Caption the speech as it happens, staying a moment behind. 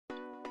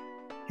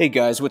Hey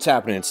guys, what's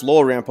happening? It's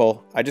Lowell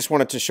Rample. I just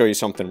wanted to show you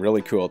something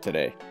really cool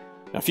today.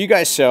 Now, if you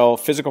guys sell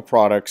physical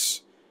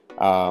products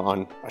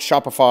on a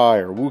Shopify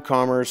or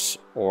WooCommerce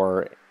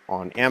or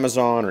on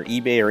Amazon or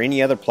eBay or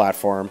any other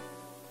platform,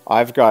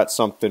 I've got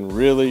something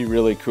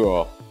really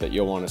cool that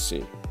you'll want to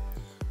see.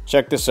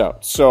 Check this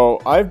out. So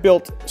I've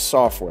built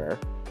software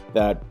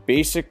that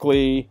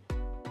basically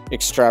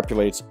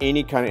extrapolates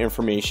any kind of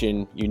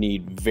information you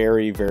need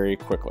very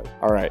quickly.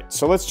 All right,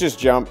 so let's just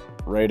jump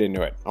right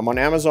into it. I'm on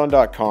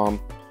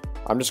Amazon.com.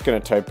 I'm just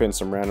going to type in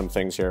some random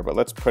things here, but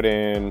let's put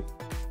in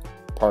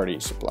party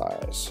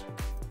supplies.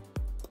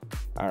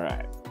 All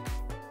right.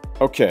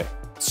 Okay,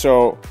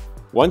 so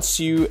once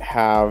you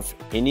have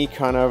any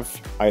kind of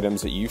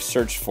items that you've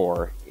searched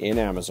for in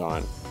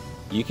Amazon,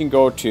 you can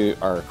go to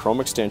our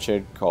Chrome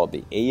extension called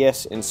the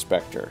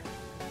ASINspector.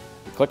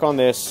 You click on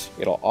this,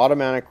 it'll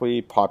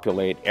automatically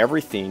populate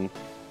everything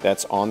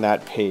that's on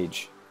that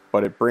page,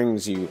 but it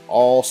brings you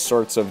all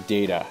sorts of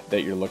data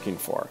that you're looking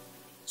for.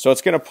 So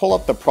it's going to pull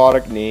up the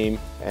product name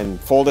and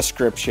full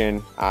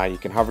description. You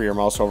can hover your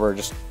mouse over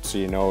just so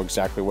you know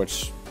exactly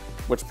which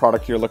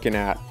product you're looking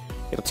at.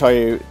 It'll tell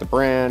you the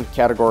brand,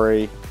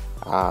 category,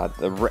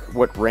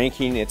 what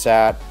ranking it's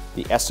at,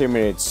 the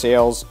estimated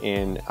sales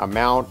in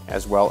amount,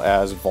 as well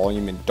as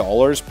volume in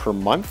dollars per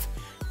month,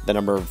 the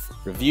number of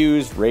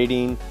reviews,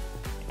 rating,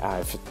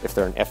 if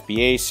they're an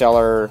FBA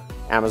seller,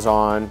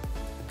 Amazon,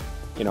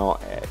 you know,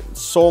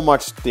 so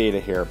much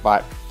data here.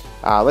 But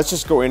let's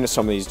just go into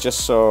some of these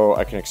just so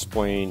I can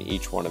explain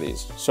each one of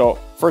these. So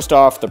first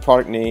off, the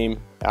product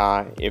name,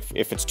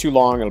 if it's too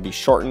long, it'll be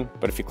shortened,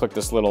 but if you click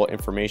this little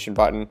information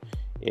button,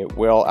 it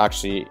will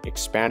actually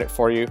expand it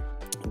for you.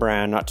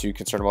 Brand, not too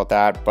concerned about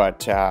that,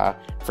 but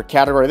for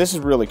category, this is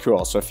really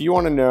cool. So if you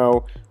want to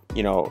know,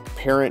 you know,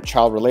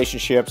 parent-child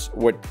relationships,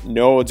 what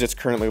nodes it's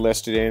currently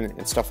listed in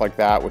and stuff like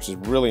that, which is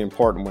really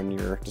important when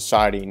you're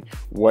deciding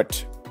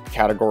what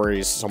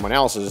categories someone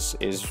else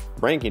is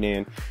ranking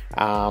in.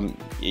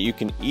 You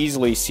can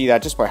easily see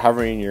that just by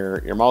hovering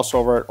your mouse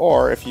over it,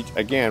 or if you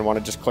again want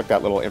to just click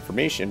that little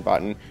information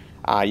button,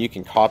 you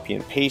can copy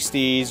and paste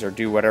these or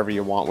do whatever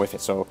you want with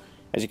it. So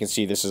as you can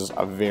see, this is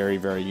a very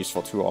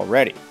useful tool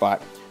already,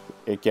 but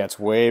it gets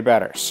way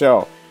better.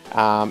 So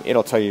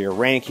it'll tell you your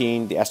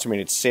ranking, the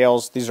estimated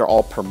sales. These are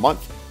all per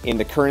month in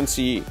the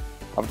currency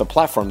of the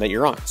platform that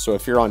you're on. So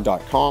if you're on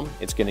 .com,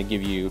 it's going to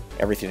give you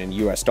everything in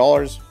US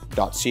dollars,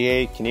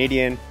 .ca,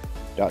 Canadian,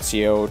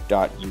 .co,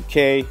 .uk,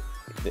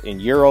 in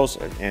euros,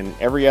 and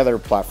every other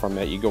platform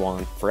that you go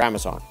on for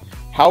Amazon.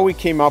 How we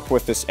came up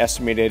with this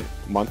estimated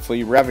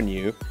monthly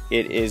revenue,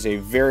 it is a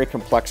very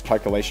complex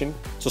calculation.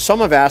 So some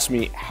have asked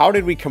me, how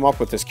did we come up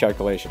with this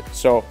calculation?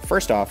 So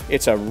first off,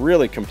 it's a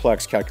really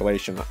complex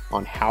calculation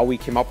on how we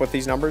came up with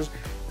these numbers.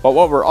 But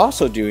what we're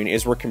also doing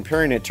is we're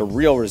comparing it to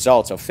real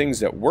results of things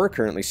that we're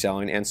currently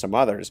selling and some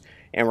others.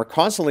 And we're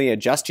constantly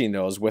adjusting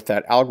those with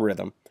that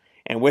algorithm.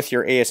 And with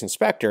your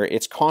ASINspector,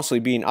 it's constantly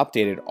being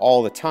updated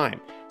all the time.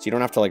 So you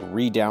don't have to like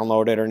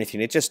re-download it or anything.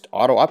 It just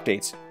auto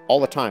updates all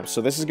the time. So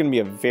this is going to be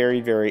a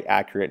very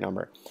accurate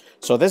number.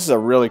 So this is a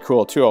really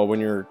cool tool when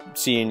you're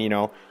seeing, you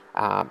know,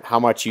 how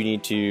much you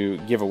need to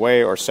give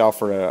away or sell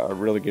for a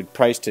really good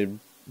price to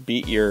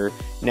beat your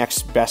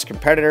next best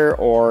competitor,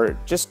 or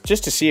just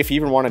to see if you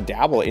even want to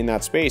dabble in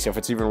that space, if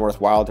it's even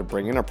worthwhile to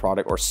bring in a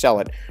product or sell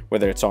it,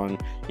 whether it's on,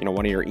 you know,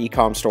 one of your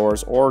e-com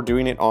stores or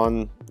doing it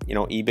on, you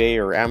know, eBay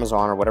or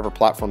Amazon or whatever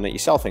platform that you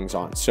sell things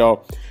on.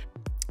 So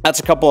that's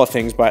a couple of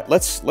things, but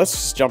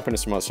let's jump into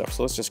some other stuff.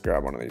 So let's just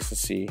grab one of these.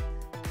 Let's see,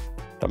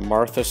 the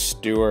Martha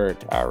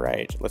Stewart. All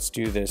right, let's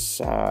do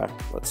this.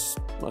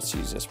 Let's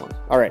use this one.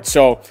 All right,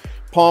 so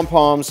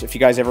pom-poms. If you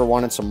guys ever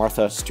wanted some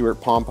Martha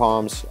Stewart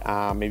pom-poms,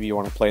 maybe you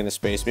want to play in the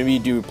space. Maybe you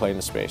do play in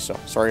the space. So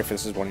sorry if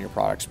this is one of your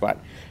products, but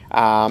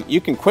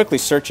you can quickly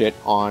search it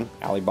on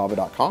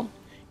Alibaba.com.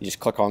 You just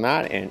click on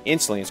that, and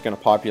instantly it's going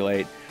to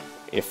populate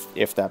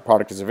if that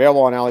product is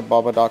available on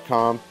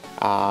Alibaba.com.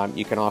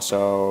 You can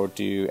also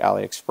do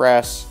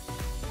AliExpress,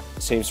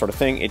 same sort of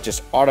thing. It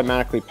just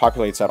automatically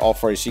populates that all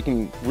for you, so you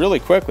can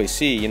really quickly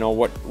see, you know,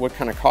 what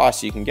kind of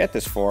costs you can get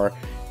this for,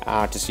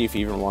 to see if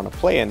you even want to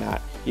play in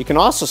that. You can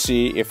also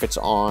see if it's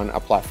on a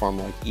platform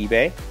like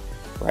eBay,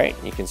 right?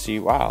 You can see,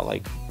 wow,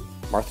 like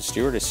Martha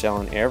Stewart is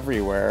selling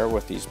everywhere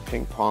with these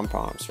pink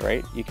pom-poms,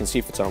 right? You can see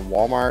if it's on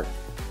Walmart.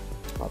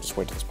 I'll just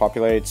wait till this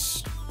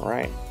populates. All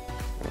right,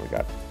 and we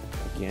got,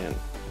 again,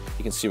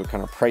 you can see what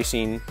kind of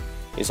pricing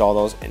is all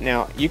those. And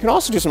now you can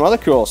also do some other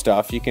cool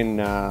stuff. You can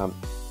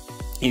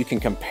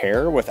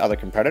compare with other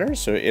competitors,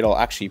 so it'll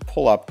actually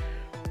pull up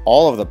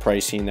all of the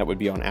pricing that would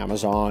be on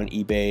Amazon,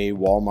 eBay,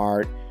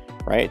 Walmart,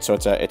 right? So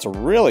it's a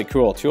really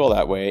cool tool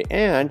that way.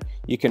 And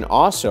you can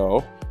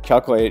also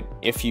calculate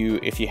if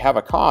you have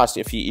a cost,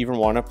 if you even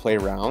want to play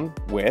around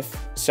with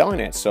selling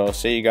it. So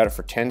say you got it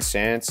for 10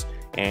 cents,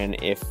 and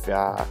if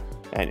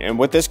and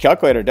what this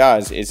calculator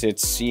does is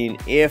it's seeing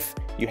if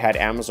you had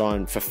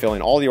Amazon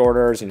fulfilling all the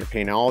orders and you're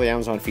paying all the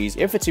Amazon fees,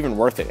 if it's even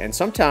worth it. And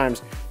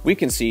sometimes we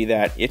can see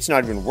that it's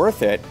not even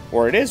worth it,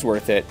 or it is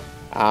worth it,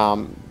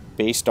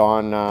 based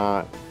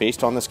on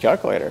this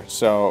calculator.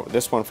 So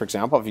this one, for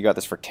example, if you got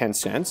this for 10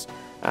 cents,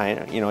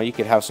 you know, you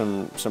could have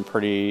some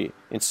pretty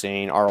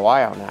insane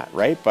ROI on that,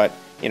 right? But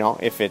you know,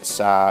 if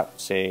it's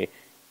say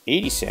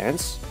 80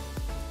 cents,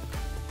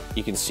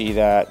 you can see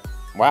that,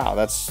 wow,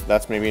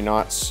 that's maybe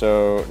not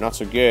so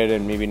good,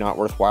 and maybe not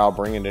worthwhile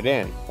bringing it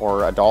in,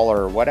 or $1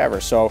 or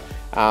whatever. So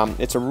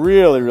it's a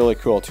really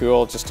cool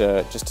tool just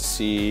to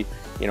see,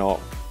 you know,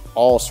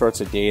 all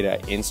sorts of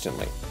data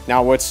instantly.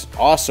 Now, what's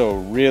also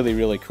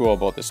really cool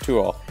about this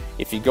tool,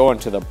 if you go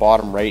into the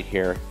bottom right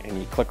here and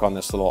you click on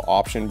this little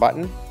option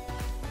button,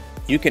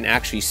 you can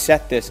actually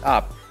set this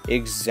up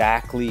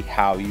exactly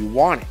how you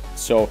want it.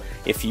 So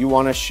if you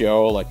want to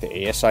show like the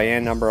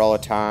ASIN number all the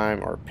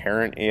time, or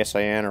parent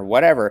ASIN, or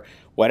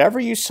whatever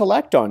you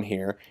select on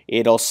here,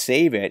 it'll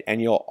save it,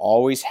 and you'll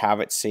always have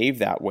it saved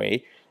that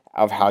way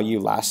of how you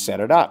last set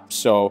it up.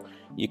 So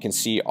you can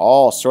see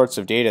all sorts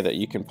of data that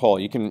you can pull.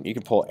 You can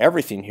pull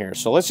everything here.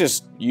 So let's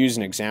just use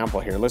an example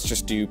here. Let's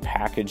just do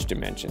package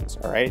dimensions.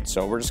 All right,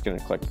 so we're just going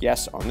to click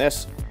yes on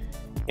this,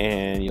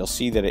 and you'll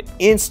see that it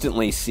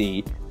instantly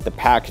see the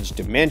package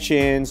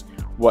dimensions,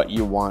 what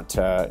you want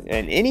to,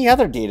 and any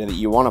other data that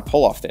you want to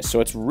pull off this.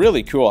 So it's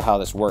really cool how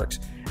this works.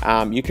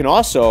 You can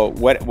also,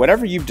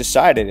 whatever you've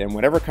decided and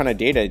whatever kind of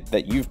data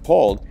that you've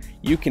pulled,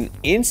 you can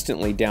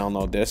instantly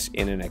download this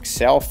in an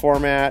Excel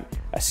format,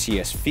 a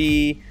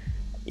CSV,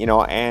 you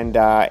know,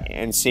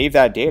 and save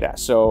that data.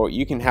 So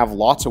you can have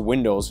lots of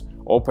windows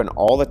open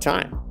all the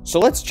time. So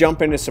let's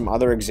jump into some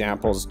other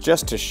examples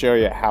just to show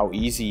you how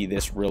easy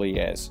this really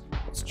is.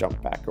 Let's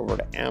jump back over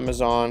to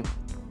Amazon.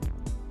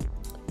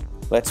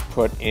 Let's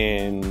put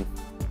in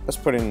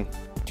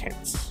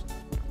tents,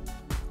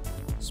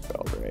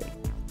 spelled right.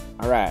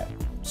 All right,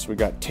 so we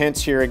got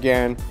tents here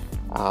again.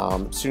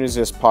 As soon as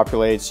this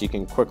populates, you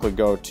can quickly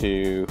go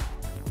to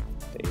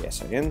the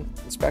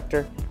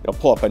ASINspector. It'll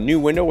pull up a new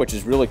window, which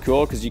is really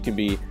cool because you can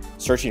be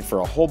searching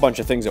for a whole bunch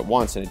of things at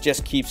once, and it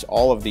just keeps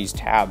all of these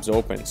tabs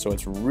open. So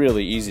it's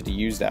really easy to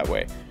use that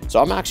way. So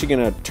I'm actually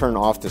going to turn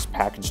off this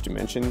package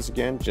dimensions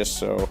again, just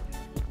so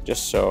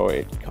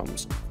it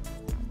comes.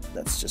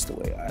 That's just the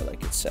way I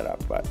like it set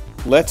up. But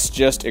let's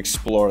just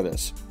explore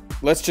this.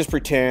 Let's just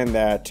pretend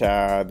that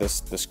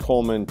this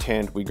Coleman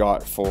tent we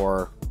got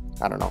for,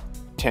 I don't know,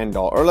 $10.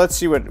 Or let's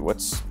see what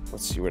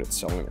it's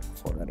selling it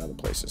for at other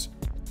places.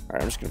 All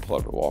right, I'm just gonna pull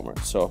up at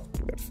Walmart. So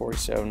we got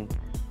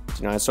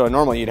 $47.59. So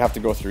normally you'd have to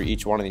go through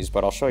each one of these,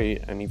 but I'll show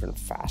you an even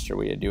faster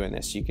way of doing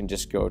this. You can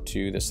just go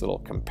to this little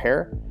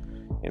compare,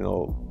 and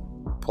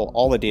it'll pull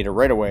all the data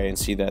right away and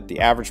see that the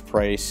average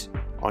price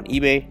on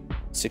eBay,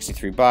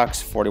 63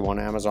 bucks, 41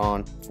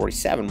 Amazon,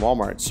 47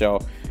 Walmart. So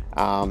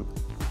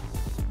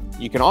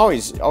you can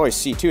always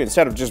see too,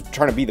 instead of just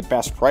trying to be the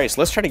best price,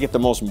 let's try to get the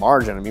most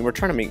margin. I mean, we're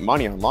trying to make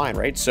money online,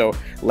 right? So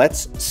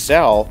let's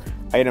sell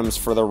items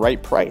for the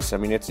right price. I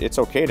mean, it's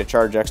okay to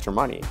charge extra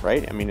money,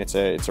 right? I mean, it's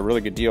a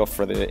really good deal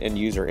for the end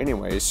user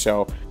anyways.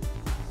 So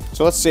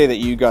let's say that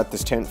you got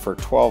this tent for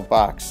 12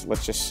 bucks.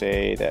 Let's just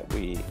say that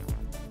we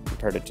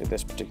compared it to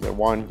this particular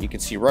one. You can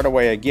see right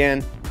away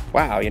again,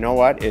 wow, you know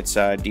what? It's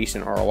a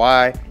decent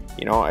ROI.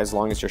 You know, as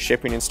long as your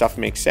shipping and stuff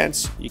makes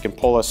sense, you can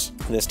pull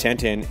this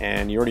tent in,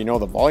 and you already know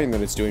the volume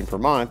that it's doing per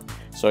month.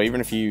 So even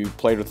if you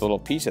played with a little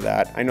piece of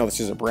that, I know this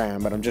is a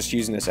brand, but I'm just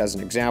using this as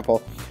an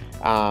example.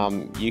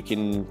 You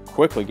can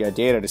quickly get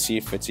data to see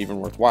if it's even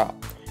worthwhile.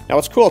 Now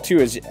what's cool too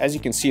is, as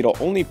you can see, it'll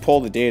only pull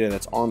the data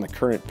that's on the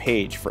current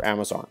page for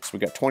Amazon. So we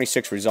got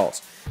 26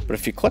 results. But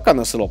if you click on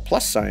this little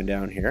plus sign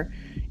down here,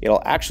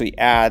 it'll actually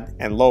add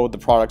and load the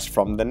products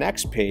from the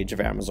next page of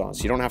Amazon.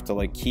 So you don't have to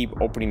like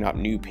keep opening up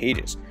new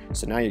pages.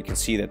 So now you can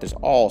see that there's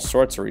all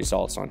sorts of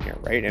results on here,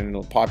 right? And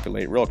it'll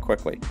populate real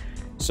quickly.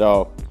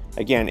 So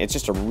again, it's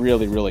just a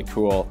really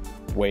cool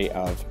way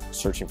of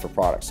searching for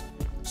products.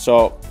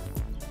 So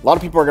a lot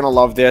of people are going to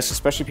love this,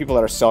 especially people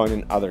that are selling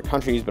in other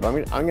countries, but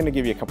I'm going to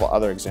give you a couple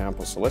other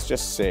examples. So let's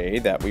just say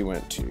that we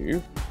went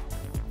to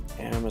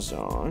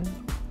Amazon,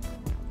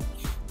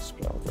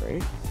 spelled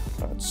right,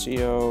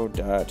 .co.uk.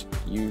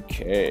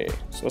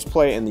 So let's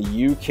play in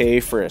the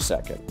UK for a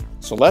second.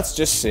 So let's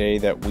just say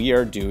that we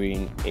are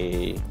doing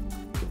a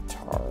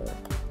guitar,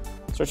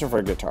 searching for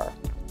a guitar.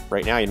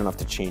 Right now you don't have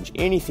to change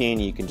anything.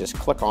 You can just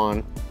click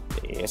on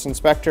the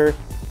ASINspector.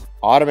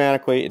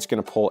 Automatically, it's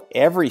going to pull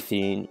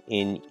everything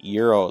in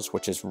euros,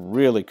 which is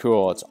really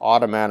cool. It's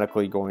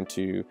automatically going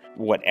to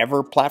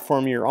whatever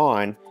platform you're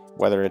on,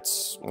 whether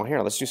it's, well,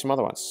 here, let's do some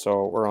other ones.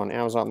 So we're on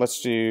Amazon.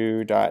 Let's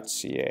do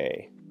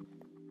 .ca.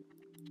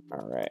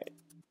 All right.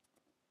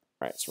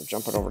 All right, so we're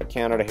jumping over to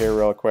Canada here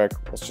real quick.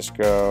 Let's just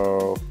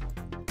go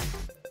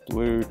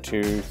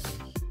Bluetooth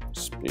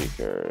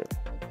speaker.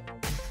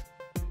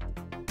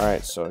 All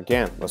right, so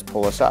again, let's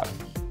pull this up.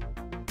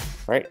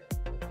 All right.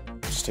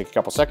 Just take a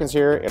couple seconds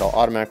here, it'll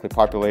automatically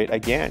populate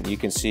again. You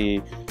can see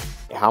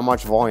how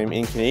much volume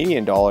in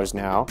Canadian dollars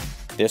now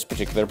this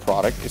particular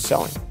product is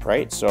selling,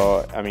 right?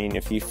 So I mean,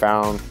 if you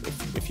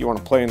want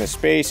to play in this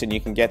space and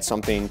you can get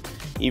something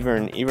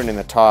even in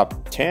the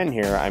top 10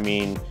 here, I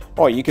mean,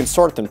 oh, you can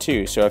sort them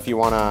too. So if you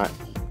want to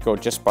go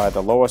just by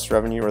the lowest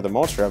revenue or the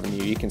most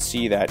revenue, you can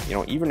see that, you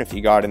know, even if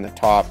you got in the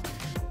top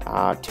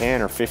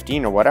 10 or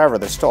 15 or whatever,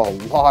 there's still a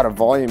lot of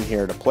volume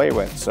here to play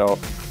with. So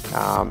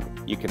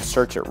you can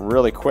search it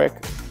really quick,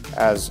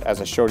 as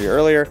I showed you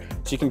earlier.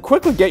 So you can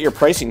quickly get your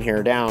pricing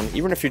here down,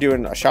 even if you're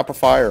doing a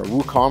Shopify or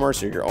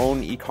WooCommerce or your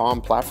own e-com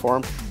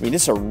platform. I mean,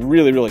 this is a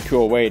really, really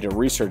cool way to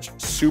research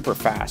super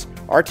fast.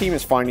 Our team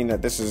is finding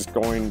that this is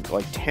going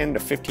like 10 to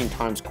 15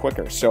 times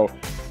quicker. So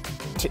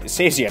it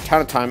saves you a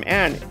ton of time,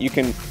 and you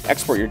can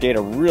export your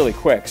data really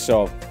quick.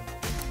 So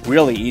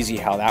really easy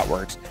how that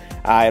works.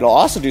 It'll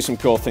also do some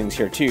cool things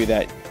here too,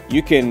 that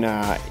you can,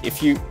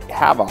 if you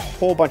have a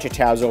whole bunch of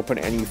tabs open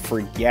and you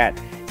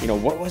forget, you know,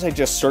 what was I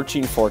just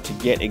searching for to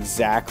get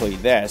exactly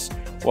this?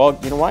 Well,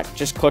 you know what?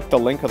 Just click the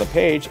link of the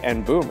page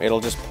and boom, it'll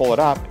just pull it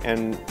up,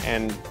 and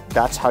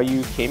that's how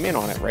you came in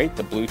on it, right?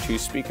 The Bluetooth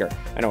speaker.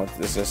 I know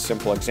this is a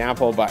simple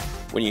example, but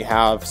when you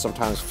have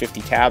sometimes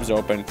 50 tabs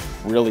open,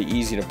 really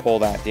easy to pull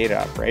that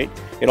data up, right?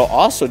 It'll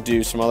also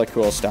do some other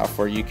cool stuff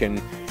where you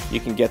can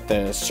get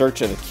the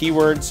search of the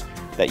keywords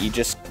that you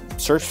just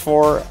search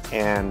for,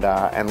 and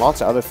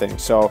lots of other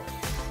things. So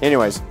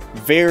anyways,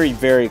 very,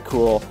 very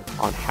cool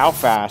on how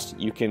fast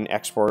you can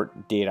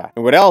export data.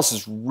 And what else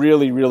is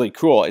really, really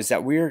cool is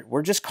that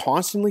we're just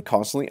constantly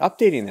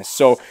updating this.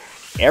 So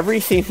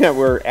everything that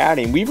we're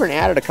adding, we even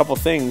added a couple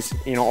things,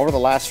 you know, over the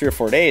last 3 or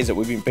 4 days that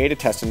we've been beta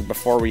testing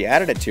before we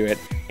added it to it,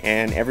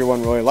 and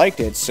everyone really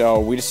liked it. So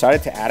we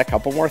decided to add a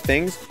couple more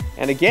things.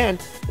 And again,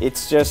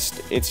 it's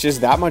just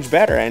that much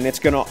better, and it's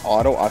gonna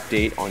auto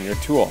update on your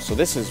tool. So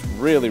this is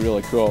really,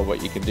 really cool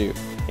what you can do.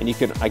 And you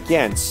can,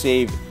 again,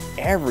 save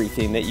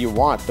everything that you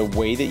want the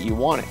way that you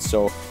want it.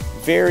 So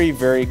very,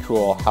 very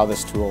cool how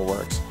this tool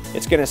works.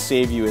 It's gonna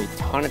save you a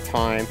ton of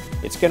time.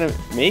 It's gonna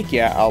make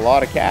you a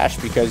lot of cash,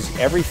 because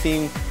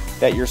everything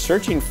that you're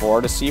searching for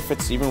to see if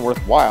it's even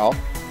worthwhile,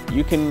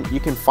 you can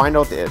find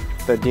out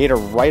the data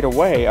right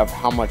away of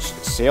how much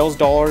sales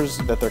dollars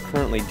that they're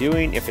currently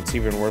doing, if it's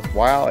even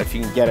worthwhile, if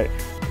you can get it,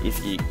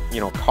 if you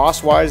know,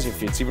 cost-wise,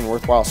 if it's even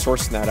worthwhile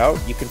sourcing that out.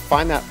 You can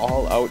find that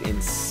all out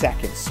in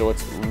seconds. So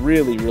it's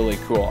really, really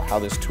cool how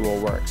this tool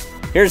works.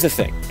 Here's the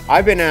thing.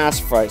 I've been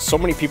asked by so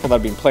many people that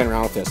have been playing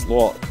around with this,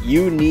 well,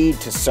 you need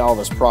to sell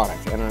this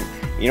product. And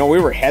you know, we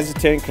were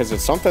hesitant because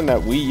it's something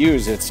that we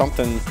use. It's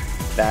something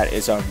that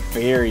is a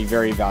very,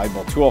 very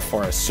valuable tool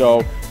for us.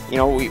 So, you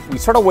know, we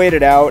sort of weighed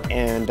it out,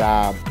 and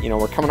you know,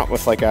 we're coming up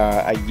with like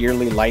a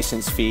yearly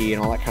license fee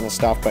and all that kind of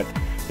stuff. But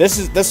this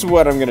is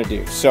what I'm gonna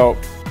do. So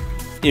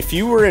if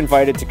you were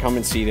invited to come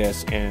and see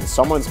this, and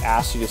someone's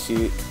asked you to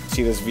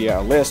see this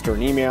via a list or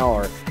an email,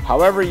 or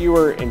however you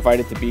were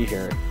invited to be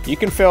here, you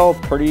can feel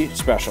pretty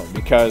special,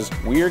 because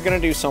we are going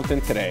to do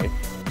something today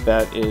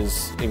that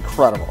is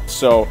incredible.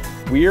 So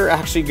we are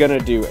actually going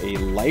to do a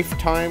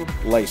lifetime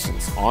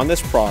license on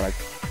this product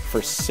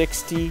for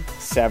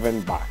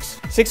 67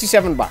 bucks.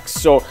 67 bucks.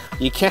 So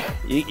you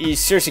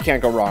seriously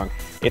can't go wrong.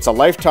 It's a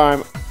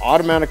lifetime,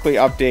 automatically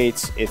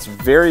updates. It's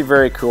very,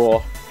 very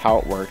cool how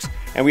it works.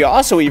 And we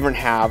also even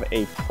have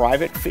a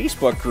private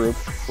Facebook group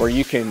where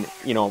you can,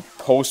 you know,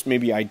 post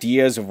maybe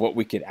ideas of what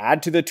we could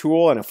add to the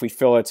tool. And if we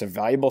feel it's a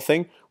valuable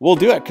thing, we'll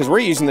do it, because we're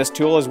using this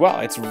tool as well.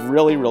 It's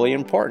really, really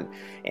important.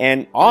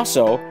 And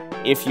also,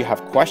 if you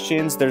have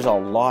questions, there's a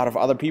lot of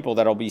other people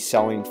that'll be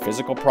selling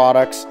physical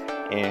products,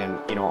 and,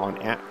 you know,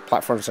 on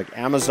platforms like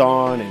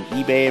Amazon and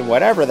eBay and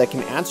whatever, that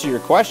can answer your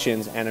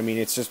questions. And I mean,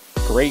 it's just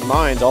great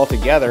minds all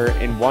together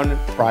in one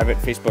private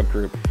Facebook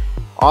group.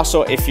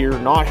 Also, if you're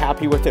not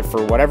happy with it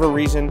for whatever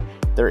reason,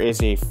 there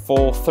is a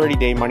full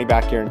 30-day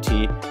money-back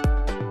guarantee.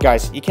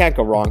 Guys, you can't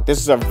go wrong. This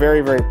is a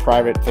very, very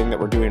private thing that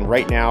we're doing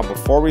right now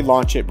before we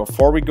launch it,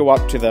 before we go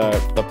up to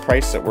the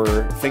price that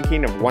we're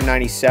thinking of,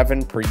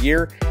 $197 per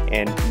year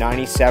and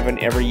 $97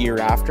 every year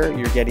after.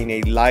 You're getting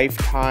a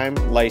lifetime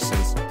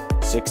license,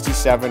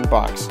 67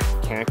 bucks.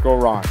 Can't go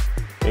wrong.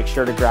 Make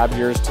sure to grab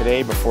yours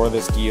today before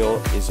this deal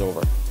is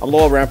over. I'm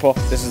Lowell Rampel.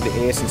 This is the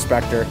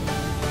ASINspector.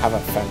 Have a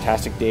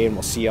fantastic day, and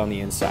we'll see you on the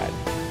inside.